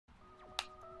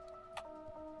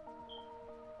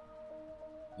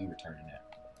We returning that.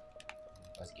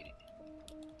 Let's get it.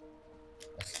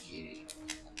 Let's get it.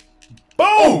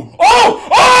 Boom! Oh!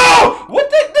 Oh! What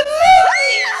the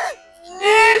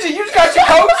Ninja, you just got your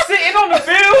coach sitting on the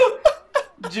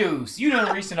field? Juice, you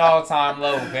done reached an all-time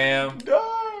low, fam. Dog.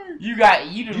 You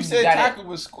said tackle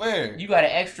was square. You got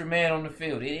an extra man on the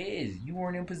field. It is. You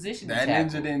weren't in position to tackle. That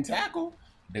ninja didn't tackle.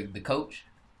 The coach.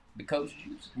 The coach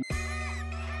Juice.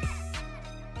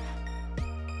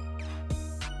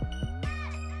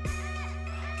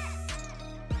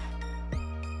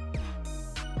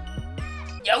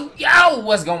 Yo,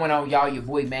 what's going on, y'all? Your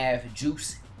boy Mav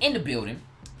Juice in the building.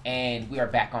 And we are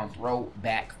back on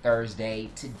Throwback Thursday.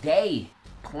 Today,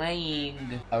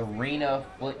 playing arena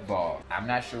football. I'm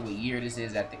not sure what year this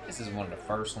is. I think this is one of the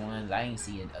first ones. I ain't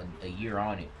seen a year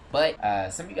on it. But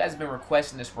some of you guys have been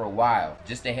requesting this for a while.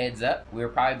 Just a heads up, we're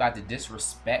probably about to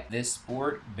disrespect this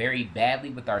sport very badly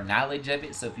with our knowledge of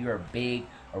it. So if you're a big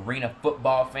arena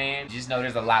football fan, just know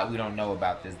there's a lot we don't know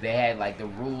about this. They had like the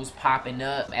rules popping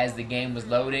up as the game was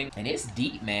loading, and it's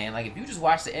deep, man. Like if you just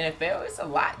watch the NFL, it's a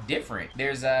lot different.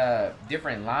 There's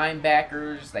different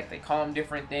linebackers, like they call them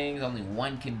different things. Only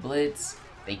one can blitz.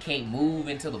 They can't move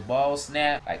until the ball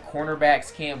snap. Like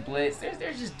cornerbacks can't blitz.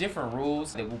 There's just different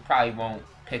rules that we probably won't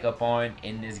pick up on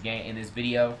in this game, in this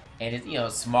video. And it's, you know,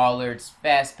 smaller, it's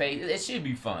fast paced. It should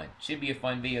be fun. Should be a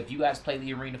fun video. If you guys played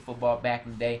the arena football back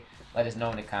in the day, let us know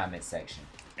in the comment section.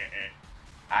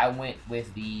 I went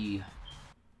with the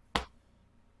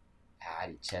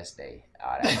chest day.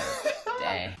 Oh, that hurt.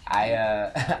 Dang.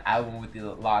 I went with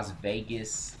the Las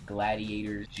Vegas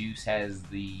Gladiators. Juice has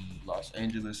the Los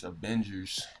Angeles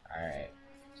Avengers. All right.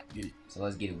 Get it. So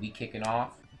let's get it. We kicking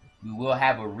off. We will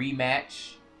have a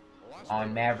rematch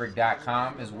on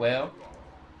mav-rik.com as well.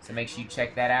 So make sure you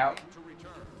check that out.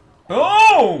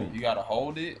 Boom! You gotta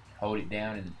hold it. Hold it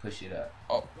down and push it up.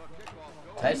 Oh.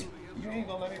 Touch. You ain't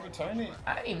gonna let me return it.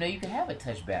 I didn't even know you could have a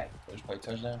touchback. First play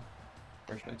touchdown.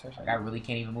 First play touchdown. Like I really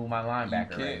can't even move my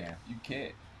linebacker right now. You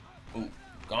can't. Ooh,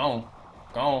 gone.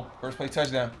 Gone. First play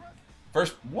touchdown.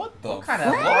 First, what What kind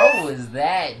of throw is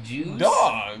that, Juice?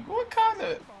 Dog, what kind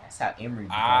of? That's how Emery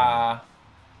becomes.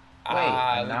 Wait,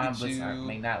 a non-blitzer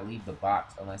may not leave the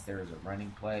box unless there is a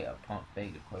running play, a pump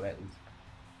fake, a quarterback.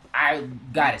 I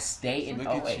gotta stay in. Look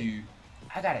at you.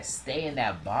 I gotta stay in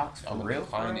that box for real.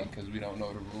 Find it because we don't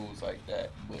know the rules like that.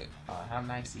 But how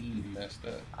nice of you. You messed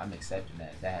up. I'm accepting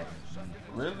that. That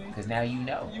really? Because now you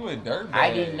know. You a dirtbag.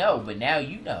 I didn't know, but now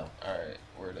you know. All right,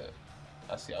 word up.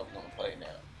 I see how we're gonna play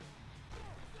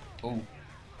now.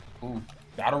 Ooh,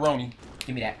 got a Roni.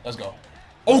 Give me that. Let's go.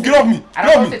 Oh, get off me! I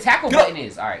don't know what the tackle button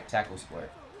is. All right, tackle square.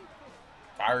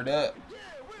 Fired up.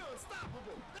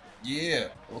 Yeah.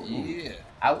 Ooh. Yeah.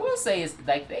 I will say it's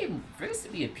like for this to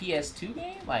be a PS2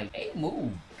 game, like they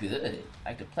move good.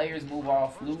 Like the players move all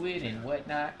fluid and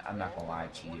whatnot. I'm not gonna lie, I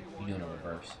cheated. You doing a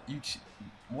reverse?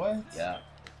 What? Yeah.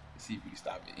 Let's see if we can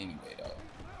stop it anyway though.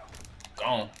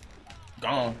 Gone.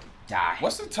 Gone. Die.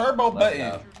 What's the turbo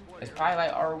button? It's probably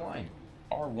like R1.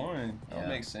 R1. Yeah. That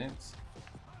makes sense.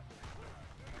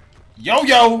 Yo.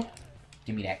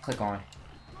 Give me that. Click on.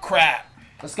 Crap.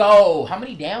 Let's go. How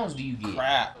many downs do you get?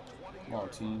 Crap. Come on,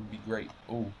 team. Be great.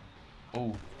 Ooh.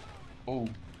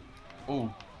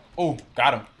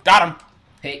 Got him.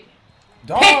 Pick.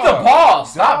 Dog. Pick the ball.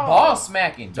 Stop Dog. Ball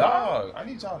smacking, dog. I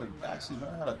need y'all to actually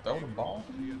learn how to throw the ball.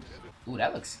 Ooh,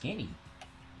 that looks skinny.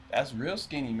 That's real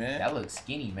skinny, man. That looks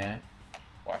skinny, man.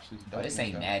 Watch this. But this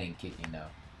ain't Madden kicking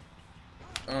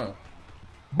though.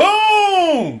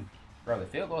 Boom! Bro, the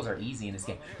field goals are easy in this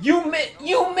game. You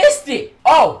missed it.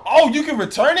 Oh, you can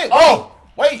return it. Oh,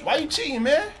 wait, why you cheating,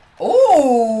 man?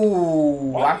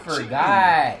 Ooh, Why I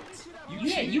forgot.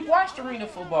 Cheating? You watched arena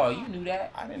football. You knew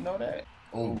that. I didn't know that.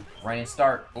 Ooh, running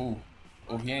start. Ooh,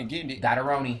 he ain't getting it. Got a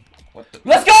Roni. What the?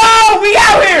 Let's go! We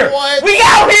out here! What? We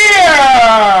out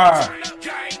here!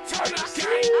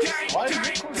 Why is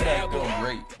this quarterback doing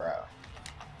great, Bro,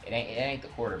 it ain't the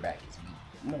quarterback. It's me.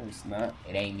 No, it's not.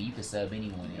 It ain't me. You can sub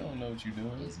anyone in. You don't know what you're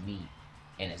doing. It's me,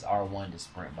 and it's R1 to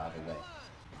sprint. By the way,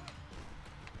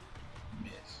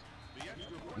 Miss.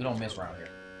 we don't miss around here.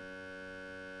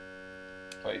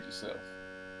 Play it yourself.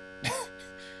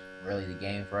 Really, the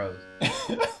game froze.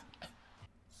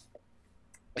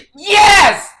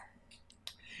 Yes!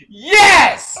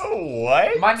 Yes!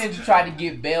 What? My ninja tried to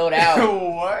get bailed out.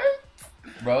 What?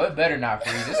 Bro, it better not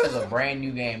freeze. This was a brand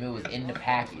new game. It was in the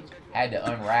package. Had to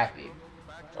unwrap it.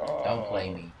 Don't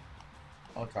play me.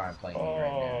 Don't try and play me right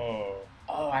now.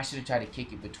 Oh, I should have tried to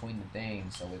kick it between the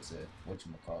things so it's a,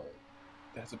 whatchamacallit.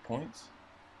 That's a points?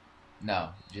 No,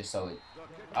 just so it,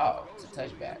 oh, it's a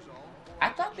touchback. I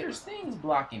thought there's things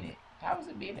blocking it. How is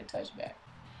it being a touchback?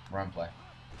 Run play.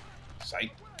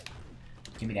 Psych.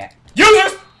 Give me that.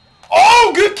 Users!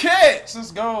 Oh, good catch!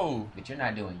 Let's go. But you're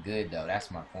not doing good, though. That's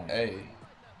my point. Hey.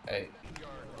 Hey.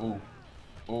 Ooh.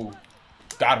 Ooh.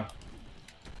 Got him.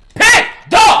 Pick!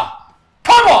 Dog!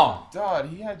 Come on! Dog,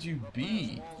 he had you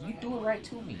beat. You do it right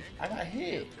to me. I got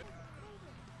hit.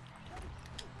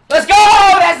 Let's go!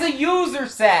 That's a user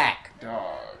sack.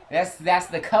 Dog. That's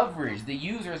the coverage. The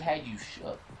users had you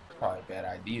shook. Probably a bad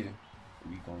idea.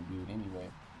 We gonna do it anyway.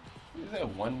 Is that a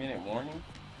 1 minute warning?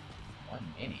 1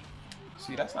 minute.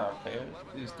 See, that's not fair.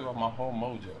 You just threw out my whole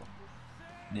mojo.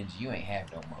 Ninja, you ain't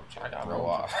have no mojo. I got Throw mojo.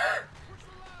 off.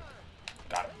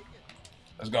 Got it.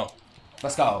 Let's go.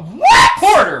 Let's go. What?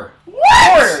 Porter!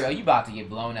 What? Porter! Oh, you about to get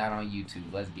blown out on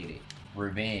YouTube. Let's get it.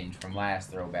 Revenge from last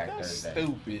Throwback That's Thursday.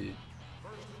 stupid.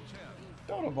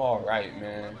 Throw the ball right,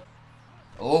 man.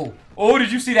 Oh. Oh,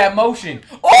 did you see that motion?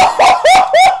 Oh!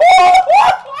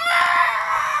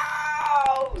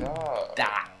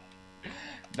 Dog.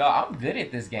 No, I'm good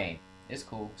at this game. It's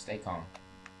cool. Stay calm.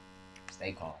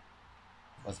 Stay calm.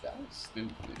 Let's go. That's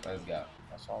stupid. Let's go.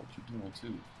 I saw what you're doing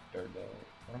too. Third dog.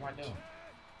 What am I doing?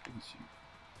 Look at you.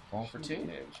 Going for two?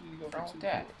 Yeah, what you go What's wrong for with two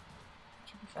that? for?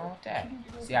 What's wrong with that?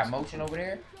 See that motion over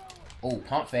there? Oh,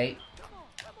 pump fake.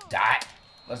 Dot.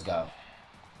 Let's go.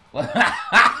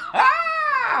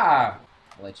 I'll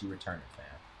let you return it,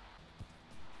 fam.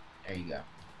 There you go.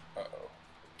 Uh-oh.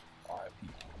 5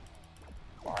 people.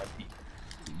 5 people.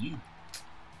 To you.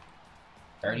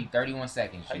 31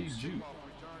 seconds. How you Juice. juke?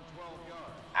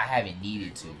 I haven't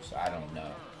needed to, so I don't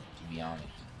know, to be honest.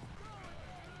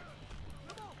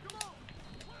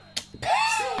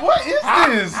 What is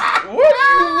this? What do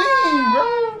you mean,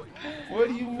 bro? What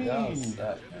do you mean? Y'all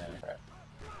suck, man.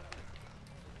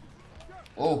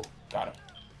 Oh, Got him.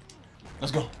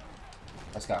 Let's go.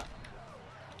 let's go.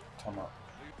 Time out.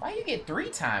 Why you get 3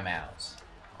 timeouts?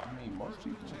 I mean, most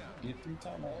people get 3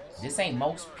 timeouts. This ain't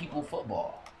most people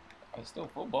football. It's still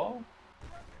football.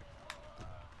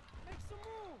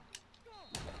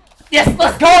 Yes,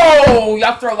 let's go!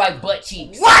 Y'all throw like butt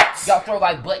cheeks. What? Y'all throw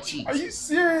like butt cheeks. Are you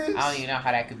serious? I don't even know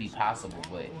how that could be possible,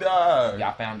 but Dog.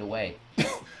 y'all found a way.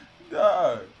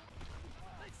 Dog.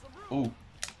 Ooh.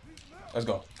 Let's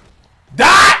go.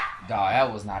 Dot! Dog,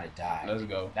 that was not a dive. Let's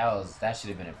go. That should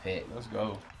have been a pick. Let's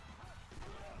go.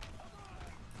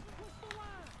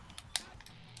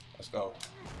 Let's go.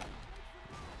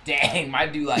 Dang, my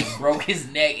dude like broke his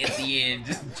neck at the end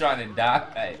just trying to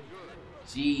dive.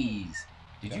 Jeez.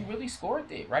 Did you really score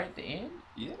it right at the end?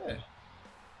 Yeah.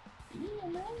 Yeah,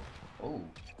 man. Oh.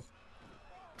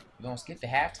 You gonna skip the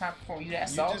halftime before you that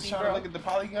You salty, just trying bro? to look at the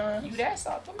polygons? You that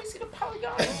salty? Let me see the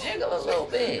polygons jiggle a little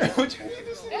bit. What you need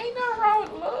to see? Ain't nothing wrong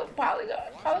with a little polygon.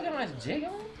 Polygons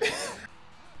jiggling.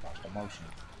 Watch the motion.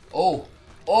 Oh.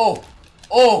 Oh.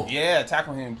 Oh. Yeah,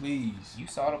 tackle him, please. You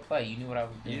saw the play. You knew what I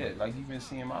was doing. Yeah, like you've been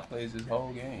seeing my plays this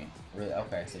whole game. Really?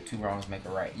 Okay, so 2 wrongs make a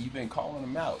right. You've been calling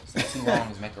them out. So 2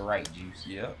 wrongs make a right, Juice.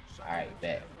 Yep. Alright,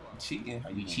 bet. Cheating? How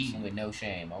You cheating with no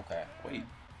shame. Okay. Wait.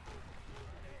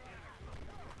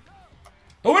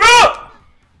 Throw it up!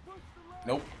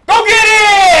 Nope. Go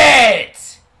get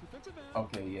it!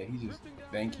 Okay, yeah, he just.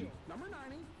 Thank you.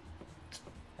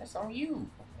 That's on you.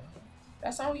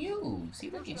 That's on you. See,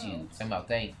 look at you. Talking about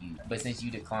thank you. But since you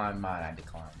declined mine, I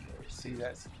declined yours. See,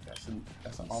 that's an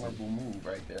honorable move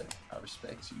right there. I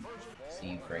respect you. See,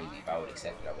 you crazy. If I would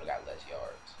accept it, I would have got less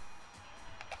yards.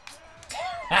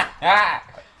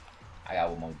 I got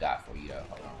one more dot for you, though.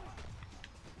 Hold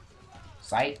on.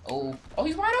 Sight. Oh. Oh,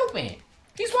 he's wide open.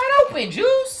 He's wide open,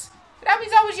 Juice. That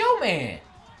means I was your man.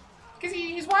 Because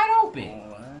he's wide open.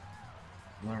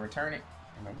 You want to return it?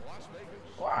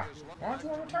 Why? Why don't you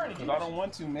want to return it, Because Juice? I don't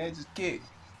want to, man. Just kick.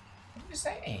 I'm just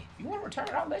saying. If you want to return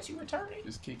it, I'll let you return it.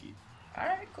 Just kick it.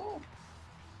 Alright, cool.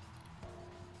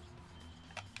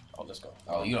 Oh, let's go.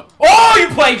 Oh, you don't. Oh,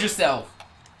 you played yourself.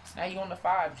 Now you on the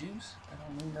 5, Juice. I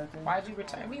don't mean nothing. Why'd you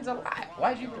return? It means a lot.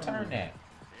 Why'd you return that?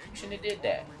 You shouldn't have did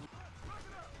that.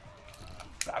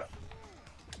 Got it.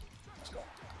 Let's go.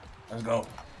 Let's go.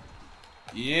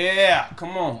 Yeah.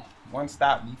 Come on. One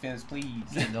stop defense, please.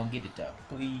 You ain't gonna get it though.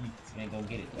 Please. You ain't gonna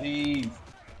get it though. Please.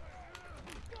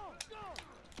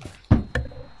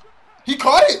 He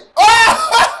caught it.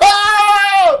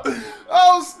 Oh!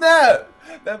 Oh, snap.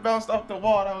 That bounced off the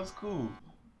wall. That was cool.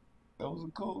 That was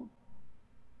cool.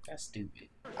 That's stupid.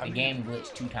 The game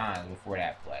glitched 2 times before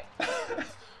that play.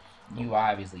 You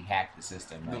obviously hacked the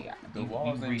system. Like, The you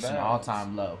wall's in reached an bounds.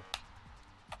 all-time low.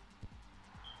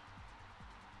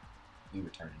 We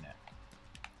returning that.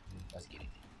 Let's get it.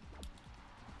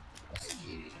 Let's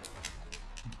get it.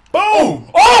 Boom!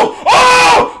 Oh!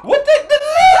 Oh! What the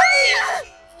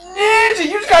Ninja,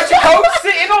 you just got your coach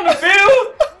sitting on the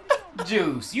field?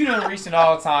 Juice, you done reached an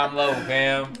all-time low,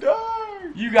 fam. Dog.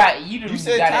 You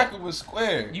said tackle was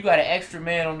square. You got an extra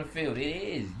man on the field. It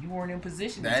is. You weren't in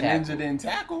position to That tackle. ninja didn't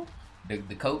tackle. The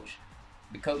coach.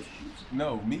 The coach.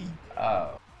 No, me.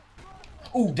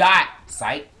 Ooh, dot.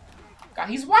 Sight. God,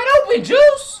 he's wide open,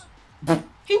 Juice.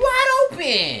 He wide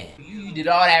open. You did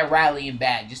all that rallying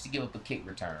back just to give up a kick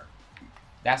return.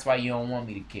 That's why you don't want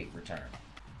me to kick return.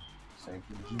 Same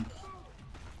for the Juice.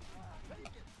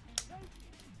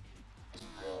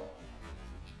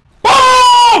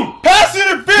 Boom! Pass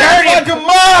interference like a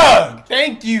mug.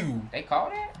 Thank you. They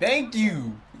called that? Thank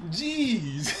you.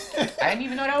 Jeez. I didn't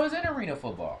even know that was in arena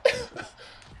football.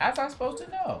 How's I supposed to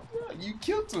know? You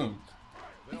killed him.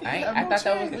 I thought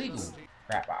that was legal.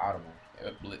 Crap, I audible.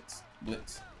 Blitz.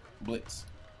 Blitz. Blitz.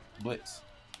 Blitz.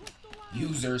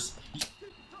 Users.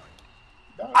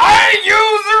 I ain't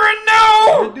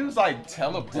user The dude's like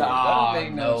teleport. That Dog, don't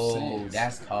make no sense.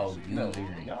 That's called No, user.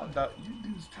 you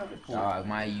dudes teleport. Dog,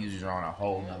 my users are on a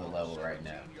whole nother level right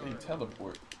now. They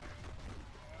teleport.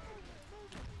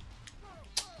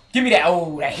 Give me that.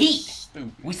 Oh, that heat.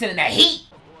 Stupid. We sending that heat.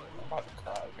 I'm about to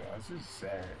cry, guys. This is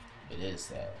sad. It is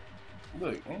sad.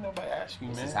 Look, ain't nobody asking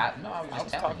you, This man. is hot. No, I was I just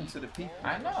was telling talking you. to the people.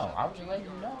 I know. I was just letting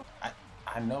you know.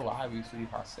 I know, obviously,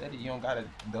 if I said it, you don't gotta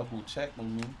double check with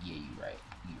me. Yeah, you right.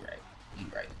 You right. You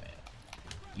right, man.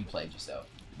 You played yourself.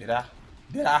 Did I?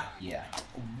 Did I? Yeah.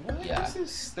 What? Yeah. This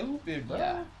is stupid, bro.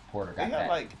 Yeah. Porter They got got that.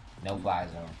 like No fly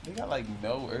zone. they got like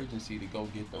no urgency to go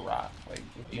get the rock. Like,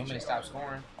 You want me to stop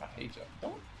scoring? I hate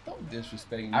y'all. Don't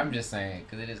disrespect me. I'm just saying,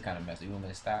 because it is kind of messy. You want me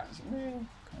to stop? Man,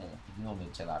 come on. If you want me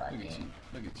to chill out, I Look at you. can.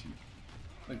 Look at you.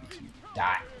 Look at you.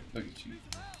 Dot. Look at you.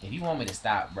 If you want me to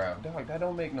stop, bro. Dog, that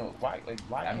don't make no why I'm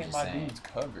can't just my saying. dudes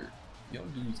cover? Your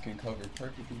dudes can cover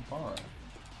perfectly fine.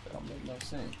 That don't make no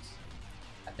sense.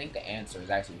 I think the answer is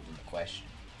actually within the question.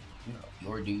 No,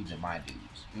 Your dudes and my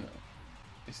dudes. no.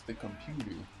 It's the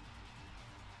computer.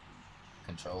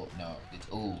 Control. No. It's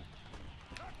ooh.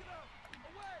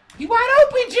 He wide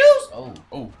open, Juice. Oh.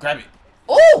 Oh, grab it.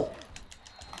 Ooh.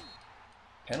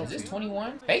 Penalty. Is this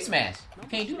 21? Face mask. You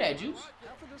can't do that, Juice.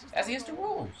 That's against the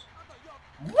rules.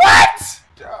 What?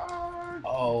 Dog.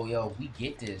 Oh, yo, we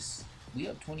get this. We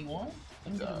up 21?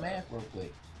 Let me do the math real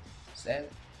quick. 7.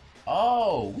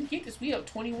 Oh, we get this. We up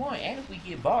 21. And if we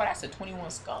get ball, that's a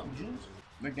 21 skunk, Juice.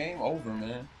 The game over,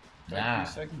 man. Nah.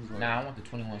 3 seconds left. Nah, I want the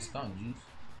 21 skunk, Juice.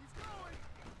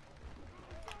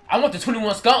 I want the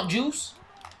 21 skunk, Juice.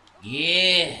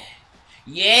 Yeah.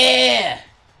 Yeah.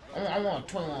 I want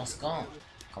 21 skunk.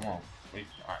 Come on. Wait,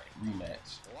 all right,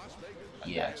 rematch.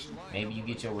 Yeah. Maybe you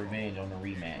get your revenge on the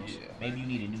rematch. Yeah. Maybe you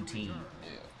need a new team. Yeah.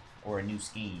 Or a new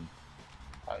scheme.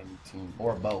 I need team.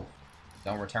 Or both.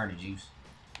 Don't return to Juice.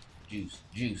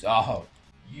 Juice. Oh.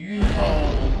 You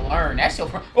don't learn. That's your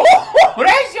problem. Oh,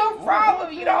 that's your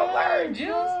problem. You don't learn,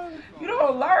 Juice. You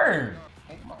don't learn.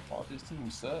 Ain't my fault. This team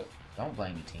sucks. Don't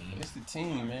blame the team. It's the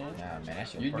team, man. Nah, man,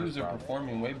 that's your Your first dudes are problem.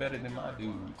 performing way better than my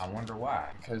dudes. I wonder why.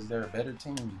 Because they're a better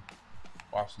team.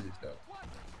 Watch this, though.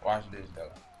 Watch this,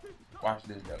 though. Watch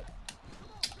this, though.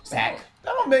 Sack. That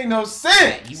don't make no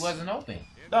sense. He wasn't open.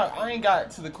 Dog, I ain't got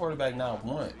to the quarterback now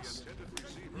once.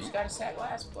 You just got a sack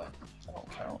last play. That don't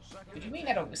count. What you mean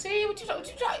that don't? See what you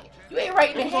talking? You ain't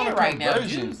right in the It was on head a right now,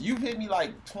 conversion. Juice. You hit me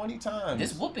like 20 times.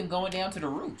 This whooping going down to the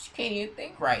roots. You can't even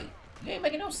think right. You ain't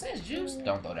making no sense, Juice.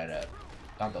 Don't throw that up.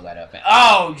 Don't throw that up.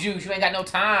 Oh, Juice, you ain't got no I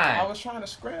time. was trying to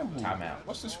scramble. Timeout.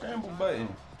 What's the scramble button?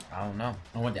 I don't know.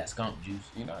 I want that skunk, Juice.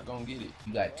 You're not gonna get it.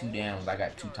 You got 2 downs. I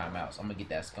got 2 timeouts. I'm gonna get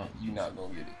that skunk. You're not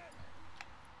gonna get it.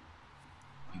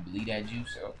 You believe that,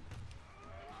 Juice? Yep.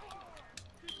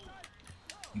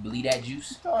 You believe that,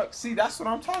 Juice? Dog, see, that's what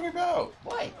I'm talking about.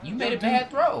 What? You made a bad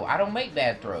throw. I don't make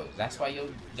bad throws. That's why your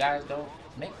guys don't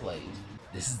make plays.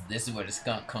 This is where the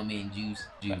skunk come in, Juice.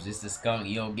 Juice, this the skunk.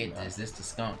 You don't get this. This the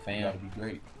skunk, You gotta fam. be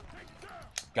great.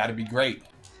 Gotta be great.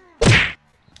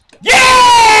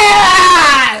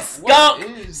 Yeah! Skunk! What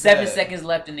is 7 that? seconds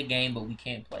left in the game, but we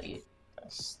can't play it.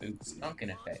 That's stupid.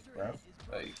 Skunking effect, bro.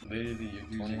 Like, literally, your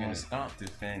dudes are 21 gonna skunk.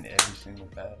 defend every single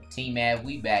battle. Team Mav,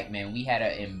 we back, man. We had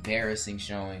an embarrassing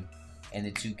showing in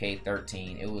the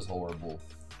 2K13. It was horrible.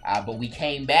 But we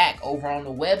came back over on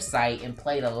the website and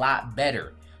played a lot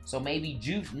better. So maybe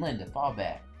Juice, Linda, fall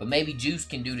back. But maybe Juice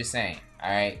can do the same, all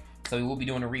right? So we will be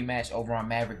doing a rematch over on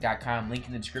mav-rik.com. Link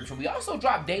in the description. We also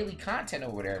drop daily content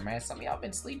over there, man. Some of y'all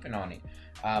been sleeping on it.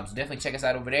 So definitely check us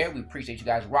out over there. We appreciate you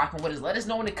guys rocking with us. Let us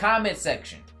know in the comment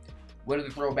section. What are the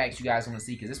throwbacks you guys want to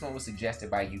see? Because this one was suggested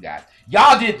by you guys.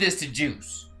 Y'all did this to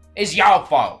Juice. It's y'all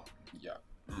fault. Yeah.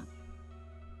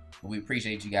 We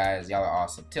appreciate you guys. Y'all are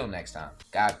awesome. Till next time.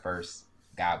 God first.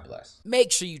 God bless.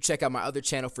 Make sure you check out my other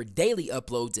channel for daily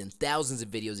uploads and thousands of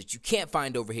videos that you can't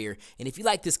find over here. And if you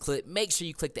like this clip, make sure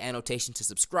you click the annotation to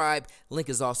subscribe. Link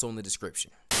is also in the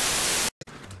description.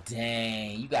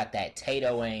 Dang, you got that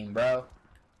Tato aim, bro.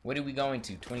 What are we going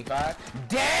to, 25?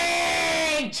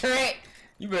 Dang, Trent!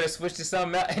 You better switch to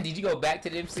something else. Did you go back to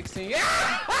the M16?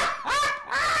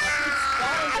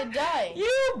 Starting to die. You